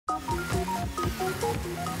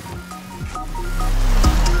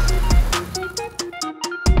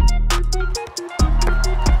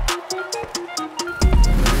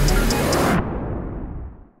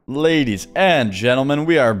Ladies and gentlemen,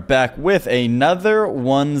 we are back with another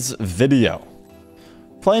ones video.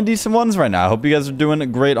 Playing decent ones right now. I hope you guys are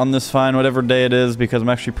doing great on this fine, whatever day it is, because I'm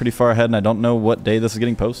actually pretty far ahead and I don't know what day this is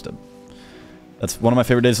getting posted. That's one of my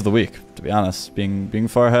favorite days of the week, to be honest. Being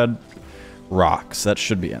far ahead rocks. That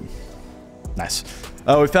should be in. Nice.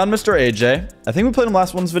 We found Mr. AJ. I think we played him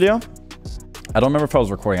last one's video. I don't remember if I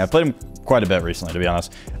was recording. I played him quite a bit recently, to be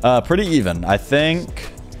honest. Pretty even. I think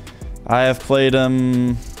I have played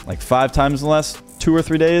him like 5 times in the last 2 or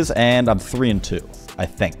 3 days, and I'm 3-2, I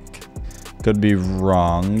think. Could be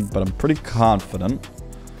wrong, but I'm pretty confident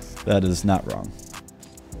that is not wrong.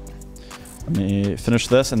 Let me finish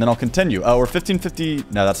this, and then I'll continue. Oh, we're 1550.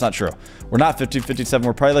 No, that's not true. We're not 1557.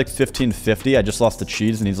 We're probably like 1550. I just lost the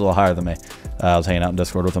cheese, and he's a little higher than me. I was hanging out in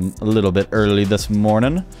Discord with him a little bit early this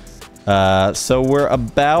morning. So we're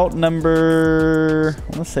about number, I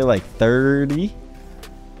want to say like 30.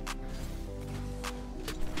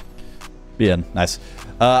 In. Nice.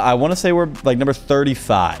 I want to say we're like number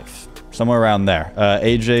 35, somewhere around there.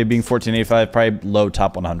 AJ being 1485, probably low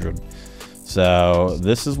top 100. So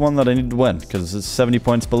this is one that I need to win because it's 70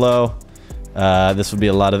 points below. This would be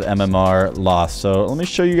a lot of MMR loss. So let me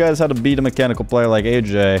show you guys how to beat a mechanical player like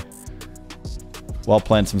AJ while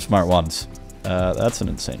playing some smart ones. That's an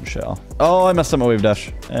insane shell. Oh, I messed up my wave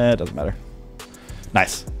dash. It doesn't matter.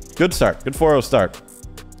 Nice. Good start. Good 4-0 start.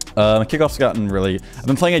 My kickoff's gotten really... I've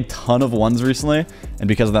been playing a ton of ones recently, and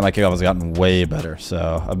because of that, my kickoff has gotten way better.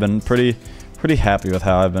 So I've been pretty happy with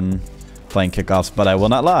how I've been playing kickoffs, but I will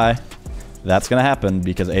not lie. That's going to happen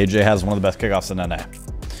because AJ has one of the best kickoffs in NA. No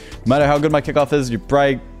matter how good my kickoff is, you're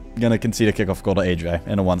probably going to concede a kickoff goal to AJ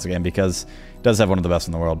in a ones game because he does have one of the best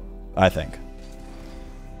in the world, I think.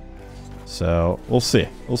 So we'll see.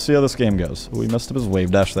 We'll see how this game goes. We messed up his wave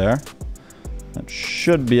dash there. That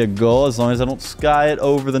should be a goal as long as I don't sky it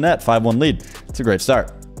over the net. 5-1 lead. It's a great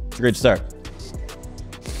start. It's a great start.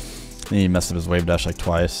 He messed up his wave dash like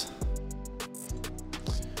twice.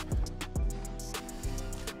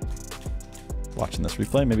 Watching this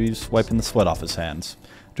replay, maybe he's wiping the sweat off his hands.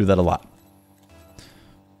 Do that a lot.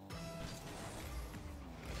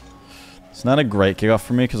 It's not a great kickoff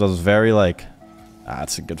for me because I was very like,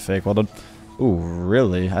 that's a good fake. Well done. Ooh,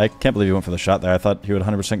 really? I can't believe he went for the shot there. I thought he would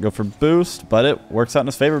 100% go for boost, but it works out in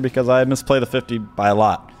his favor because I misplayed the 50 by a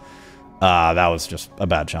lot. That was just a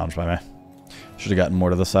bad challenge by me. Should have gotten more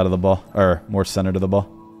to the side of the ball, or more center to the ball.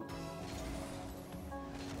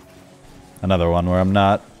 Another one where I'm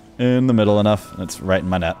not in the middle enough, and it's right in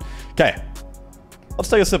my net. Okay, let's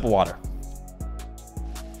take a sip of water.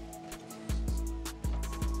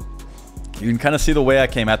 You can kind of see the way I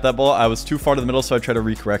came at that ball. I was too far to the middle, so I tried to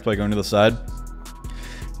recorrect by going to the side.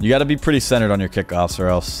 You got to be pretty centered on your kickoffs, or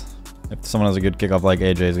else if someone has a good kickoff like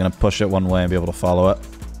AJ, he's going to push it one way and be able to follow it.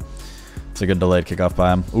 It's a good delayed kickoff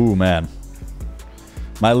by him. Ooh, man.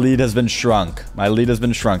 My lead has been shrunk. My lead has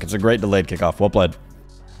been shrunk. It's a great delayed kickoff. Well played.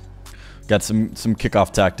 Got some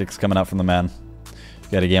kickoff tactics coming out from the man.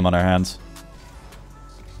 Got a game on our hands.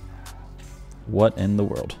 What in the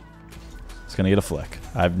world? It's going to get a flick.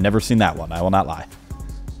 I've never seen that one. I will not lie.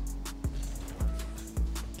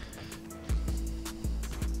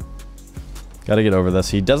 Got to get over this.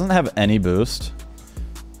 He doesn't have any boost.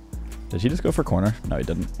 Did he just go for corner? No, he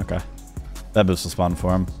didn't. Okay. That boost will spawn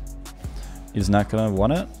for him. He's not going to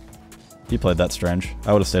want it. He played that strange.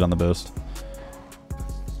 I would have stayed on the boost.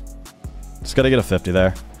 Just got to get a 50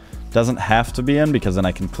 there. Doesn't have to be in because then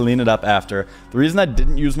I can clean it up after. The reason I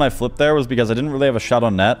didn't use my flip there was because I didn't really have a shot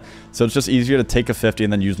on net. So it's just easier to take a 50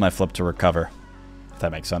 and then use my flip to recover. If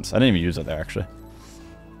that makes sense. I didn't even use it there, actually.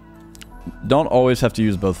 Don't always have to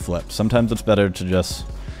use both flips. Sometimes it's better to just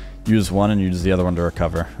use one and use the other one to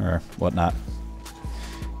recover or whatnot.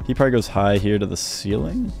 He probably goes high here to the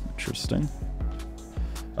ceiling. Interesting.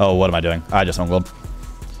 Oh, what am I doing? I just ungled.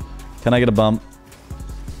 Can I get a bump?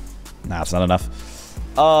 Nah, it's not enough.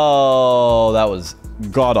 Oh, that was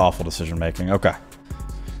god-awful decision-making. Okay.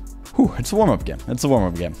 Whew, it's a warm-up game. It's a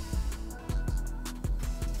warm-up game.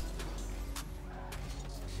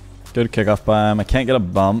 Good kickoff by him. I can't get a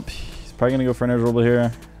bump. He's probably going to go for an air dribble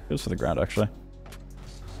here. Goes for the ground, actually.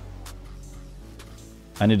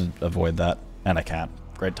 I need to avoid that, and I can't.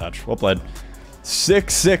 Great touch. Well played.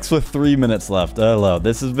 6-6 with 3 minutes left. Hello.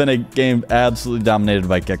 This has been a game absolutely dominated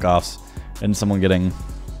by kickoffs and someone getting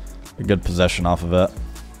a good possession off of it.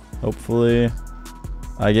 Hopefully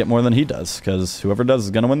I get more than he does, because whoever does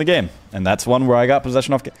is going to win the game. And that's one where I got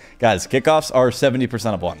possession off. Guys, kickoffs are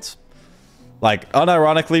 70% of ones. Like,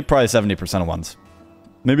 unironically, probably 70% of ones.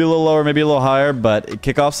 Maybe a little lower, maybe a little higher, but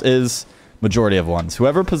kickoffs is majority of ones.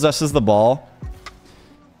 Whoever possesses the ball,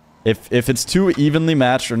 if it's two evenly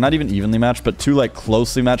matched, or not even evenly matched, but two like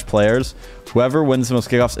closely matched players, whoever wins the most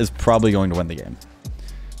kickoffs is probably going to win the game.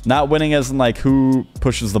 Not winning as in like who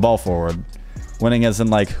pushes the ball forward. Winning as in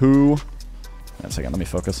like who... Wait a second, let me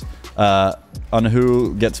focus. On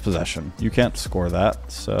who gets possession. You can't score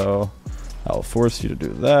that, so I'll force you to do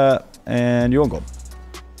that, and you won't go.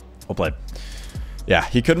 Well played. Yeah,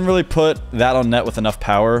 he couldn't really put that on net with enough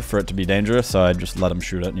power for it to be dangerous, so I just let him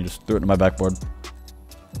shoot it, and he just threw it to my backboard.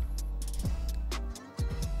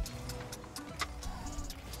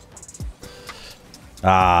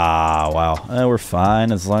 Ah, wow. We're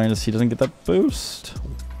fine as long as he doesn't get that boost.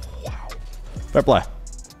 Wow. Fair play.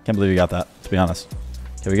 Can't believe you got that, to be honest.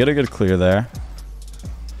 Okay, we get a good clear there.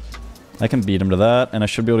 I can beat him to that, and I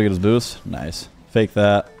should be able to get his boost. Nice. Fake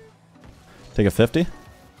that. Take a 50.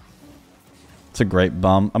 It's a great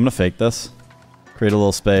bump. I'm going to fake this. Create a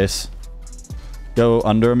little space. Go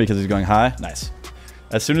under him because he's going high. Nice.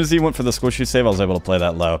 As soon as he went for the squishy save, I was able to play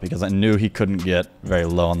that low because I knew he couldn't get very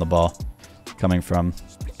low on the ball. Coming from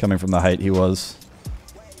the height he was.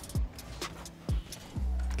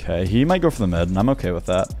 Okay, he might go for the mid, and I'm okay with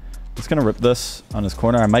that. Just gonna rip this on his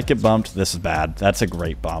corner. I might get bumped. This is bad. That's a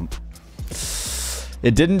great bump.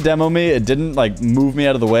 It didn't demo me. It didn't like move me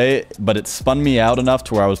out of the way, but it spun me out enough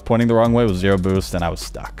to where I was pointing the wrong way with 0 boost, and I was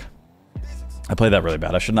stuck. I played that really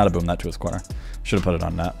bad. I should not have boomed that to his corner. Should have put it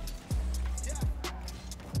on net.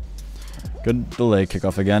 Good delay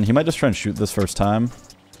kickoff again. He might just try and shoot this first time.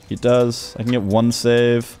 He does. I can get one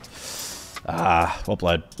save. Ah, well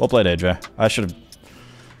played. Well played, AJ. I should have...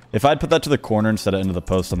 If I'd put that to the corner instead of into the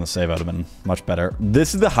post on the save, I would have been much better.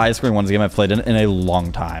 This is the highest scoring ones game I've played in a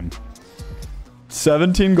long time.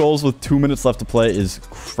 17 goals with 2 minutes left to play is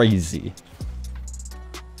crazy.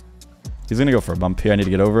 He's going to go for a bump here. I need to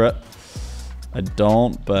get over it. I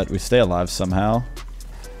don't, but we stay alive somehow.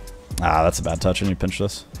 Ah, that's a bad touch. I need to pinch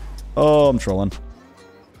this. Oh, I'm trolling.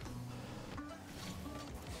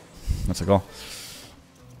 That's a goal.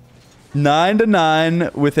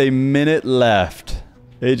 9-9 with a minute left.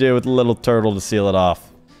 AJ with a little turtle to seal it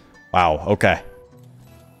off. Wow, okay.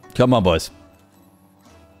 Come on, boys.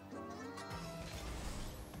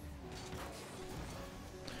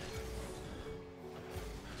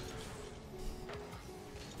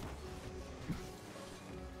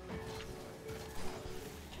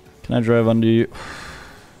 Can I drive under you?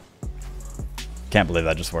 Can't believe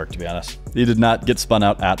that just worked, to be honest. He did not get spun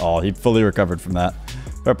out at all. He fully recovered from that.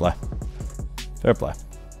 Fair play. Fair play.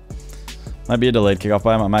 Might be a delayed kickoff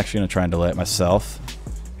by him. I'm actually going to try and delay it myself.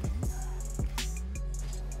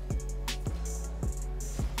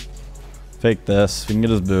 Fake this. We can get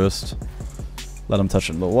his boost. Let him touch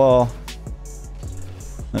it to the wall.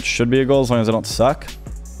 That should be a goal as long as I don't suck.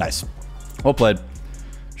 Nice. Well played.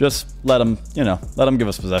 Just let him, you know, let him give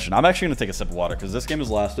us possession. I'm actually going to take a sip of water because this game has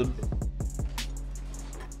lasted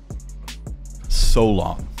so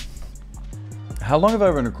long. How long have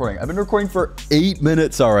I been recording? I've been recording for 8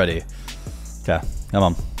 minutes already. Okay, come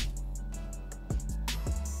on.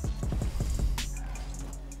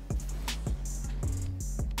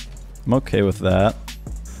 I'm okay with that.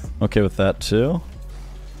 I'm okay with that too.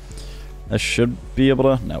 I should be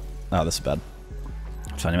able to... Nope. Oh, this is bad.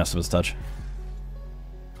 Tiny messed up his touch.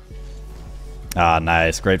 Ah,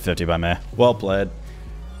 nice. Great 50 by me. Well played.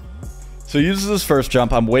 So he uses his first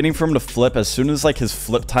jump. I'm waiting for him to flip. As soon as like his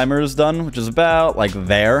flip timer is done, which is about like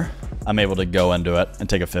there, I'm able to go into it and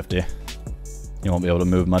take a 50. You won't be able to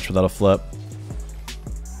move much without a flip.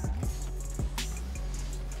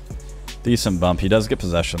 Decent bump. He does get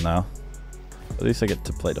possession though. At least I get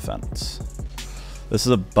to play defense. This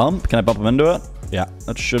is a bump. Can I bump him into it? Yeah,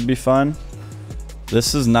 that should be fine.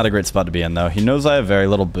 This is not a great spot to be in though. He knows I have very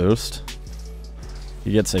little boost.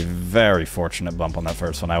 He gets a very fortunate bump on that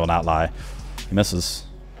first one, I will not lie. He misses.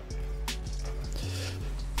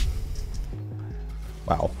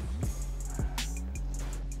 Wow.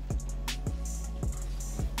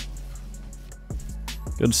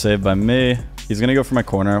 Good save by me. He's going to go for my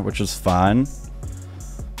corner, which is fine.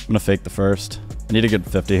 I'm going to fake the first. I need a good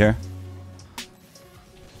 50 here.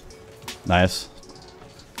 Nice.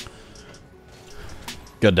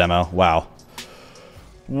 Good demo. Wow.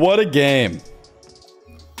 What a game.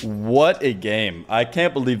 What a game. I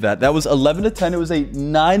can't believe that. That was 11-10. It was a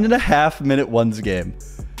 9.5 minute ones game.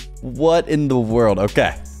 What in the world?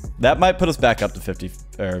 Okay. That might put us back up to 50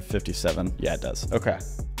 or 57. Yeah, it does. Okay.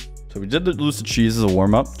 So we did lose to Cheese as a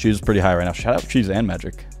warm-up. Cheese is pretty high right now. Shout out Cheese and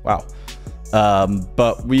Magic. Wow.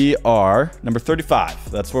 But we are number 35.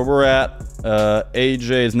 That's where we're at.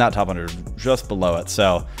 AJ is not top 100, just below it.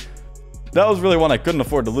 So That was really one I couldn't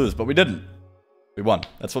afford to lose, but we didn't. We won.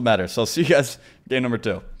 That's what matters. So I'll see you guys game number 2.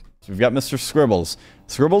 So we've got Mr. Scribbles.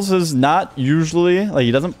 Scribbles is not usually, like,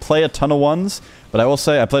 he doesn't play a ton of ones, but I will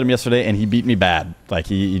say I played him yesterday and he beat me bad. Like,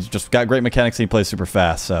 he's just got great mechanics and he plays super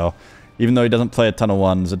fast. So even though he doesn't play a ton of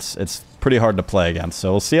ones, it's pretty hard to play against.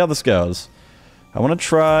 So we'll see how this goes. I want to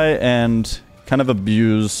try and kind of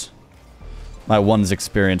abuse my ones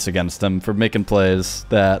experience against him for making plays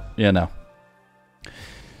that, you know.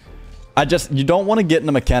 You don't want to get in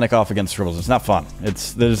a mechanic off against Scribbles. It's not fun.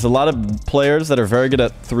 There's a lot of players that are very good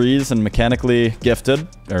at threes and mechanically gifted,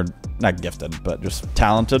 or not gifted, but just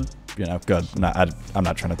talented. You know, good. I'm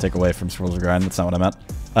not trying to take away from Scribbles' grind. That's not what I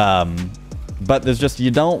meant. But there's just,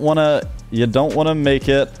 you don't want to make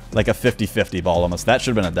it like a 50-50 ball almost. That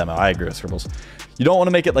should have been a demo. I agree with Scribbles. You don't want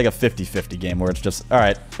to make it like a 50-50 game where it's just, all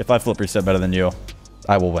right, if I flip reset better than you,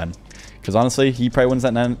 I will win. Because honestly, he probably wins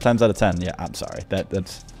that 9 times out of 10. Yeah, I'm sorry.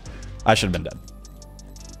 That's I should have been dead.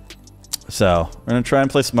 So, we're going to try and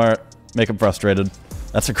play smart, make him frustrated.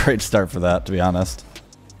 That's a great start for that, to be honest.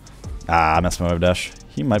 I missed my wave dash.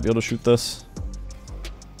 He might be able to shoot this.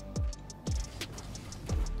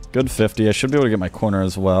 Good 50. I should be able to get my corner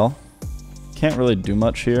as well. Can't really do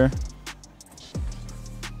much here.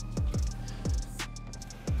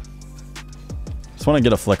 Just want to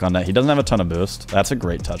get a flick on that. He doesn't have a ton of boost. That's a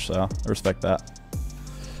great touch, though. I respect that.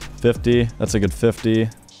 50. That's a good 50.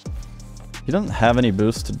 He doesn't have any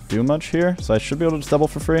boost to do much here, so I should be able to just double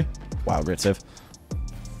for free. Wow, great save.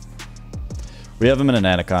 We have him in an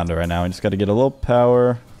Anaconda right now. We just got to get a little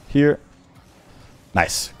power here.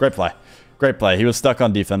 Nice. Great play. Great play. He was stuck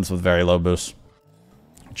on defense with very low boost.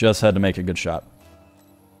 Just had to make a good shot.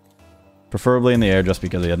 Preferably in the air just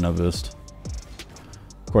because he had no boost.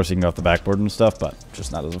 Of course, he can go off the backboard and stuff, but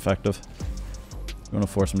just not as effective. You want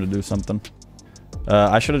to force him to do something.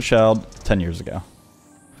 I should have shelled 10 years ago.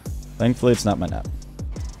 Thankfully, it's not my net.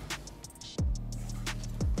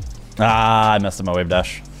 I messed up my wave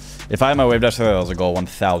dash. If I had my wave dash, that was a goal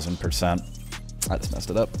 1000%. I just messed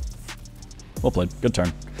it up. Well played. Good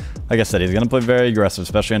turn. Like I said, he's going to play very aggressive,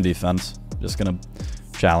 especially on defense. Just going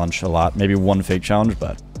to challenge a lot. Maybe one fake challenge,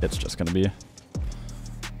 but it's just going to be... It's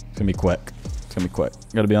going to be quick. It's going to be quick.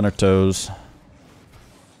 Got to be on our toes.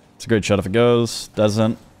 It's a great shot if it goes.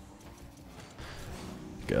 Doesn't.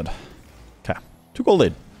 Good. Okay. 2 goal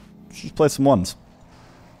lead. Let's just play some ones.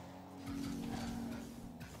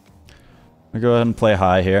 I'll go ahead and play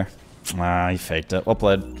high here. He faked it. Well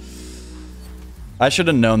played. I should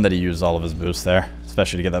have known that he used all of his boost there.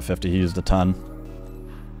 Especially to get that 50. He used a ton.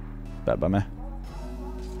 Bad by me.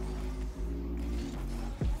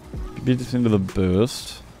 Beat this into the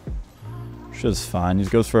boost. Which is fine. He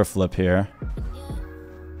goes for a flip here.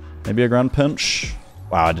 Maybe a ground pinch.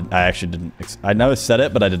 Wow, I actually didn't... I know I said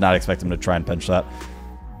it, but I did not expect him to try and pinch that.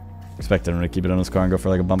 Expected him to keep it on his car and go for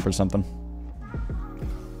like a bump or something.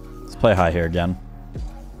 Let's play high here again.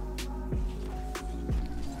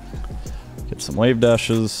 Get some wave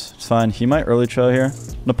dashes. It's fine. He might early trail here.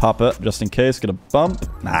 I'm gonna pop it just in case. Get a bump.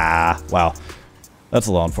 Nah. Wow. That's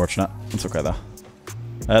a little unfortunate. It's okay though.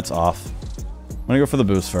 That's off. I'm gonna go for the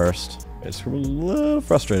boost first. It's a little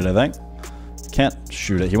frustrated, I think. Can't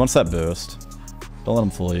shoot it. He wants that boost. Don't let him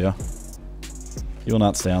fool you. He will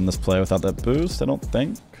not stay on this play without that boost, I don't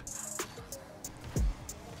think.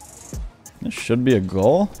 This should be a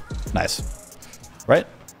goal. Nice. Right?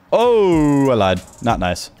 Oh, I lied. Not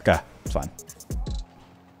nice. Okay, it's fine.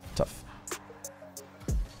 Tough.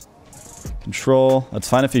 Control. That's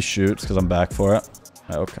fine if he shoots, because I'm back for it.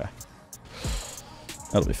 Okay.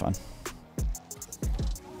 That'll be fine.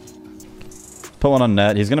 Put one on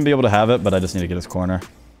net. He's going to be able to have it, but I just need to get his corner.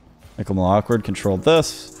 Make him a little awkward. Control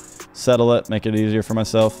this. Settle it. Make it easier for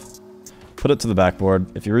myself. Put it to the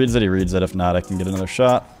backboard. If he reads it, he reads it. If not, I can get another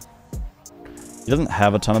shot. He doesn't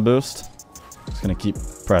have a ton of boost. He's going to keep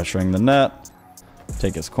pressuring the net.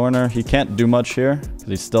 Take his corner. He can't do much here because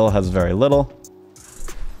he still has very little.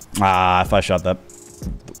 If I shot that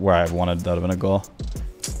where I wanted, that would have been a goal.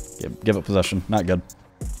 Give it possession. Not good.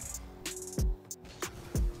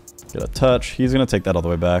 Get a touch. He's going to take that all the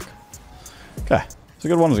way back. Okay. It's a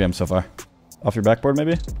good ones game so far. Off your backboard,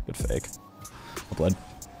 maybe? Good fake. Well played.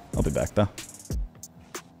 I'll be back, though.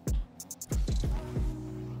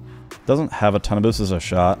 Doesn't have a ton of boost as a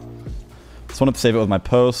shot. Just want to save it with my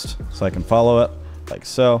post so I can follow it. Like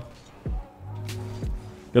so.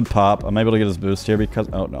 Good pop. I'm able to get his boost here because...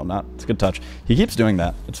 Oh, no, I'm not. It's a good touch. He keeps doing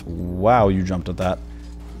that. It's... Wow, you jumped at that.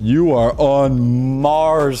 You are on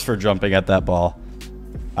Mars for jumping at that ball.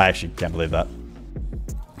 I actually can't believe that.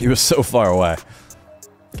 He was so far away.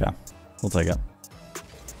 Okay. We'll take it.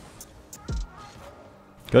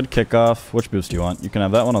 Good kickoff. Which boost do you want? You can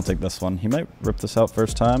have that one. I'll take this one. He might rip this out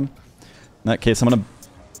first time. In that case, I'm going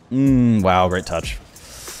to... wow, great touch.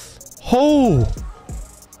 Oh!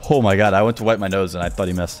 Oh my god, I went to wipe my nose and I thought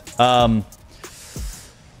he missed. I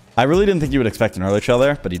really didn't think you would expect an early shell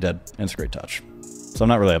there, but he did. And it's a great touch. So I'm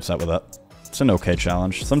not really upset with that. It's an okay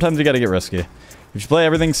challenge. Sometimes you gotta get risky. If you play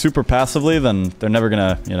everything super passively, then they're never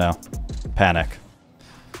gonna, you know, panic.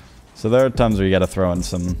 So there are times where you gotta throw in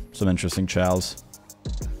some interesting chows.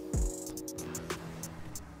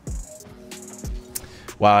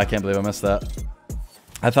 Wow, I can't believe I missed that.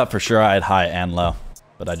 I thought for sure I had high and low,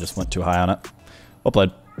 but I just went too high on it. Well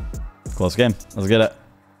played. Close game. Let's get it.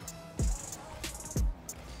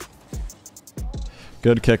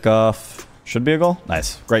 Good kickoff. Should be a goal.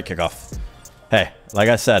 Nice. Great kickoff. Hey, like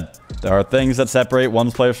I said, there are things that separate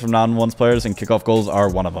ones players from non-ones players, and kickoff goals are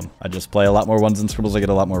one of them. I just play a lot more ones and scribbles. I get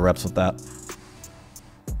a lot more reps with that.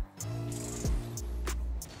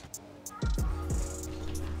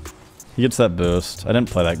 He gets that boost. I didn't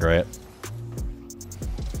play that great.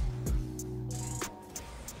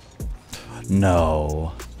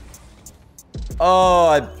 No. Oh,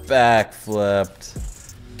 I backflipped.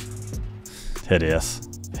 Hideous.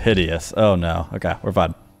 Hideous. Oh no. Okay, we're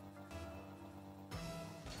fine.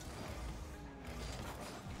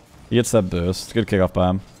 He gets that boost. Good kickoff by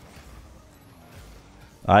him.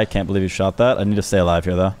 I can't believe he shot that. I need to stay alive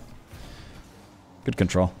here though. Good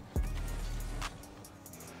control.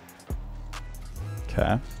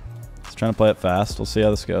 Okay. He's trying to play it fast. We'll see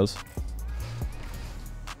how this goes.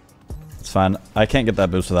 It's fine. I can't get that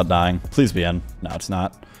boost without dying. Please be in. No, it's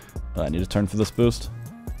not. I need to turn for this boost.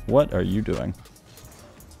 What are you doing?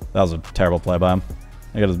 That was a terrible play by him.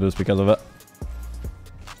 I got his boost because of it.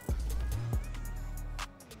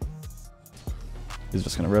 He's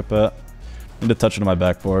just going to rip it. Need to touch it on my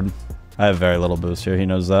backboard. I have very little boost here. He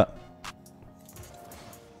knows that.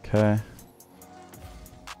 Okay.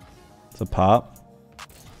 It's a pop.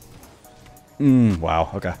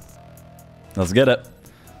 Wow. Okay. Let's get it.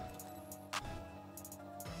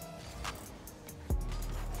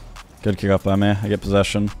 Good kick off by me. I get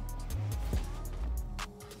possession.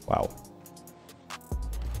 Wow.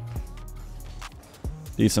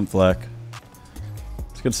 Decent flick.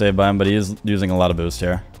 It's a good save by him, but he is using a lot of boost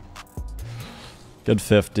here. Good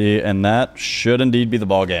 50, and that should indeed be the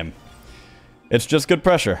ball game. It's just good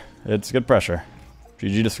pressure. It's good pressure.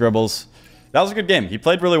 GG to Scribbles. That was a good game. He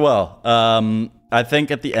played really well. I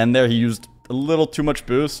think at the end there he used a little too much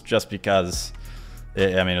boost just because,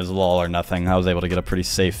 I mean, it was a lull or nothing. I was able to get a pretty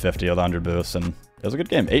safe 50 with 100 boosts, and it was a good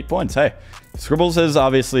game. 8 points. Hey, Scribbles is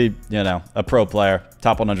obviously, you know, a pro player.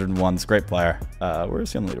 Top 101's great player. Where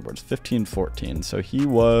is he on the leaderboards? 15-14. So he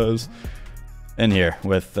was in here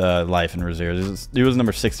with life and reserves. He was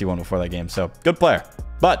number 61 before that game. So good player.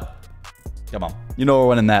 But come on, you know we're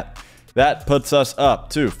winning that. That puts us up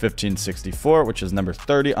to 1564, which is number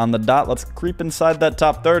 30 on the dot. Let's creep inside that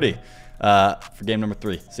top 30 for game number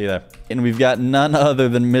 3. See you there. And we've got none other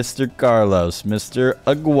than Mr. Carlos, Mr.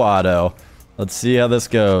 Aguado. Let's see how this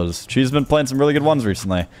goes. She's been playing some really good ones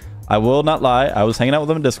recently. I will not lie. I was hanging out with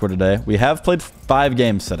him in Discord today. We have played 5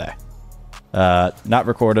 games today. Not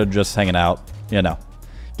recorded, just hanging out. You know,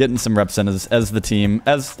 getting some reps in as the team,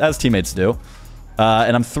 as teammates do.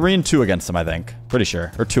 And I'm 3-2 against him, I think. Pretty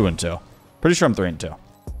sure. Or 2-2. Pretty sure I'm 3-2.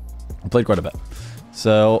 I played quite a bit.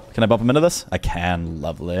 So, can I bump him into this? I can.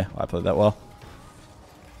 Lovely. I played that well.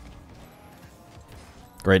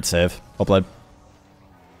 Great save. Well played.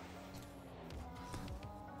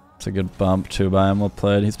 It's a good bump, too, by him. Well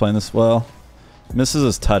played. He's playing this well. Misses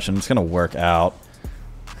his touch, and it's going to work out.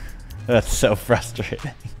 That's so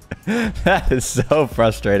frustrating. That is so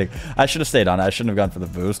frustrating. I should have stayed on it. I shouldn't have gone for the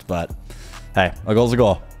boost, but hey, a goal's a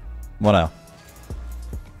goal. 1-0.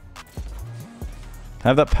 Can I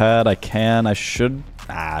have that pad? I can. I should.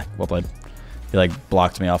 Ah, well played. He like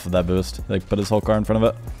blocked me off of that boost. He, like put his whole car in front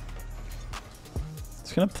of it.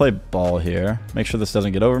 Just gonna play ball here. Make sure this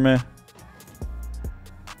doesn't get over me.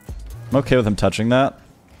 I'm okay with him touching that.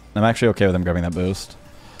 I'm actually okay with him grabbing that boost.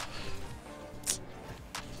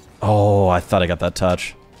 Oh, I thought I got that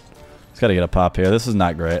touch. Just gotta get a pop here. This is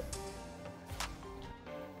not great.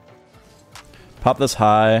 Pop this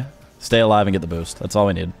high, stay alive, and get the boost. That's all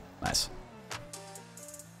we need. Nice.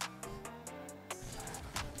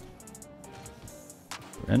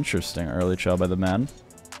 Interesting early chill by the man.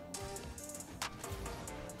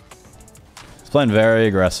 He's playing very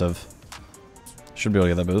aggressive. Should be able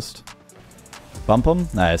to get that boost. Bump him?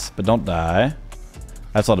 Nice, but don't die.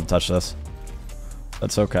 I just let him touch this.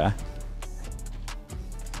 That's okay.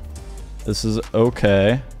 This is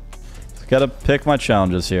okay. Gotta pick my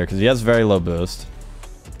challenges here because he has very low boost.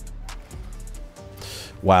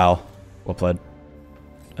 Wow. Well played.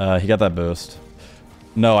 He got that boost.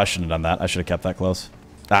 No, I shouldn't have done that. I should have kept that close.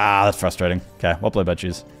 Ah, that's frustrating. Okay, well played by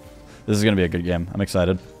Cheese. This is going to be a good game. I'm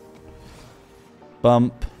excited.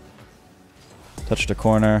 Bump. Touch the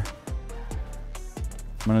corner.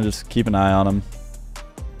 I'm going to just keep an eye on him.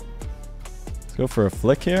 Let's go for a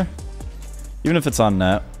flick here. Even if it's on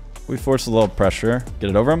net, we force a little pressure. Get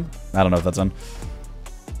it over him. I don't know if that's on.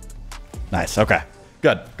 Nice. Okay.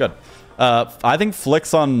 Good. Good. I think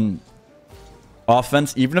flicks on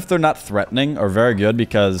offense, even if they're not threatening, are very good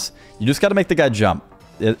because you just got to make the guy jump.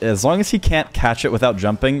 As long as he can't catch it without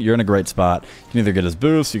jumping, you're in a great spot. You can either get his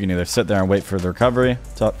boost, you can either sit there and wait for the recovery,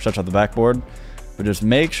 shut out the backboard, but just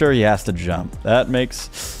make sure he has to jump. That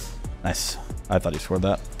makes... Nice. I thought he scored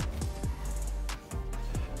that.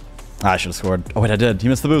 I should have scored. Oh, wait, I did. He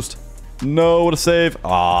missed the boost. No, what a save.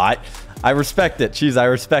 Aw, I respect it. Jeez, I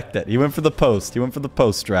respect it. He went for the post. He went for the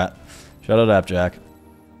post strat. Shout out Appjack.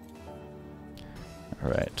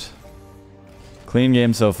 All right. Clean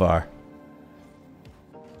game so far.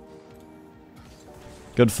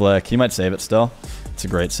 Good flick. He might save it still. It's a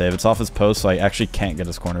great save. It's off his post, so I actually can't get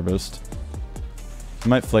his corner boost. He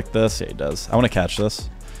might flick this. Yeah, he does. I want to catch this.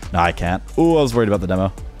 No, I can't. Ooh, I was worried about the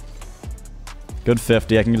demo. Good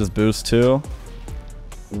 50. I can get his boost too.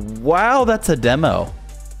 Wow, that's a demo.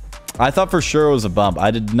 I thought for sure it was a bump.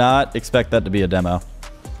 I did not expect that to be a demo.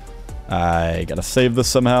 I gotta save this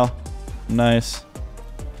somehow. Nice.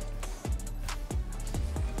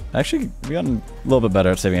 Actually, we've gotten a little bit better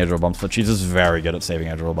at saving edge roll bumps, but Cheese is very good at saving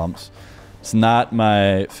edge roll bumps. It's not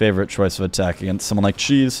my favorite choice of attack against someone like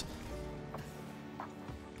Cheese.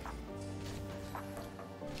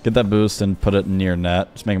 Get that boost and put it near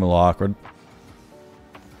net. Just make him a little awkward.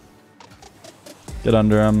 Get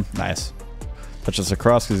under him. Nice. Touch this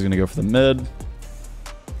across because he's going to go for the mid.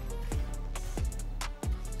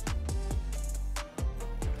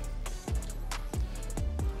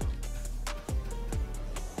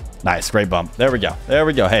 Nice. Great bump. There we go. There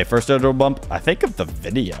we go. Hey, first edge roll bump. I think of the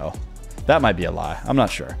video. That might be a lie. I'm not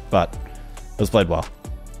sure, but it was played well.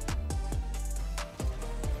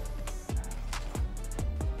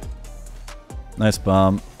 Nice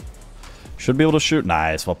bump. Should be able to shoot.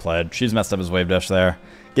 Nice. Well played. She's messed up his wave dash there.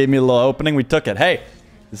 Gave me a little opening. We took it. Hey,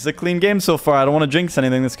 this is a clean game so far. I don't want to jinx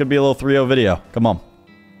anything. This could be a little 3-0 video. Come on.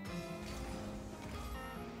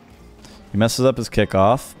 He messes up his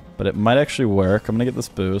kickoff, but it might actually work. I'm going to get this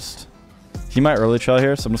boost. He might early trail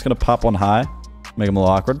here, so I'm just going to pop one high. Make him a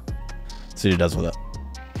little awkward. See what he does with it.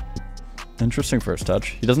 Interesting first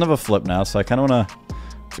touch. He doesn't have a flip now, so I kind of want to...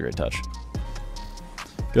 It's a great touch.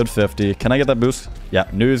 Good 50. Can I get that boost? Yeah,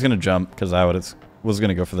 knew he was going to jump because I was going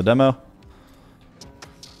to go for the demo.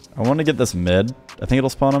 I want to get this mid. I think it'll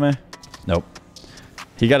spawn on me. Nope.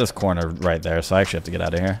 He got his corner right there, so I actually have to get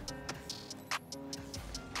out of here.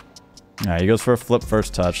 Alright, he goes for a flip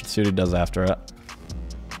first touch. Let's see what he does after it.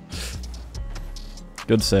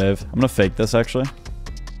 Good save. I'm going to fake this, actually.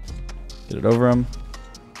 Get it over him.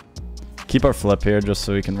 Keep our flip here just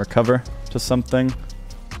so we can recover to something.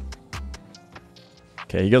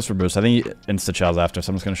 Okay, he goes for boost. I think he insta-chows after,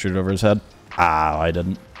 so I'm just going to shoot it over his head. Ah, I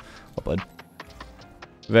didn't. Well played.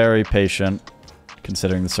 Very patient,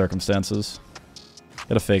 considering the circumstances.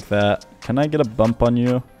 Gotta fake that. Can I get a bump on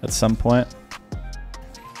you at some point?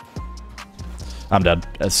 I'm dead.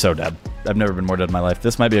 It's so dead. I've never been more dead in my life.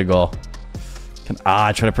 This might be a goal.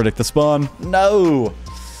 I try to predict the spawn. No!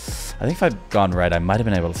 I think if I'd gone right, I might have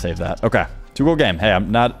been able to save that. Okay. 2-goal game. Hey,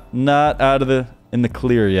 I'm not out of in the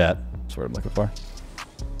clear yet. That's what I'm looking for.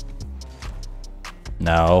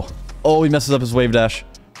 No. Oh, he messes up his wave dash.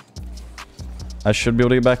 I should be able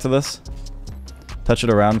to get back to this. Touch it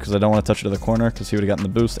around because I don't want to touch it to the corner because he would have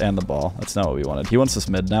gotten the boost and the ball. That's not what we wanted. He wants this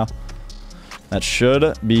mid now. That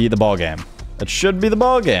should be the ball game. That should be the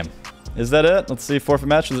ball game. Is that it? Let's see. Forfeit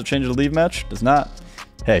match. Does it change to leave match? Does not.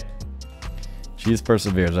 Hey. Cheese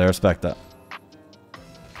perseveres. I respect that.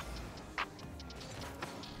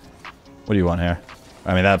 What do you want here?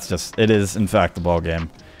 I mean, that's just... It is, in fact, the ball game.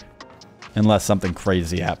 Unless something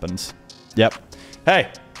crazy happens. Yep.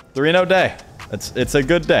 Hey. 3-0 day. It's a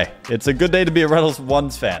good day. It's a good day to be a Retals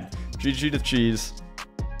 1s fan. GG to Cheese.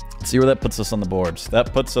 Let's see where that puts us on the boards.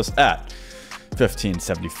 That puts us at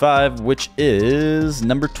 1575, which is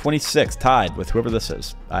number 26, tied with whoever this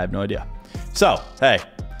is. I have no idea. So, hey,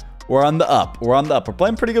 we're on the up. We're on the up. We're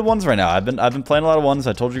playing pretty good ones right now. I've been playing a lot of ones.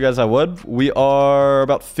 I told you guys I would. We are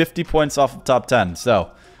about 50 points off of top 10.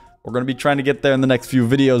 So, we're going to be trying to get there in the next few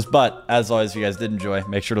videos, but as always, if you guys did enjoy,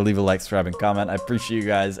 make sure to leave a like, subscribe, and comment. I appreciate you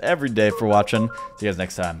guys every day for watching. See you guys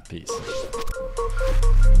next time. Peace.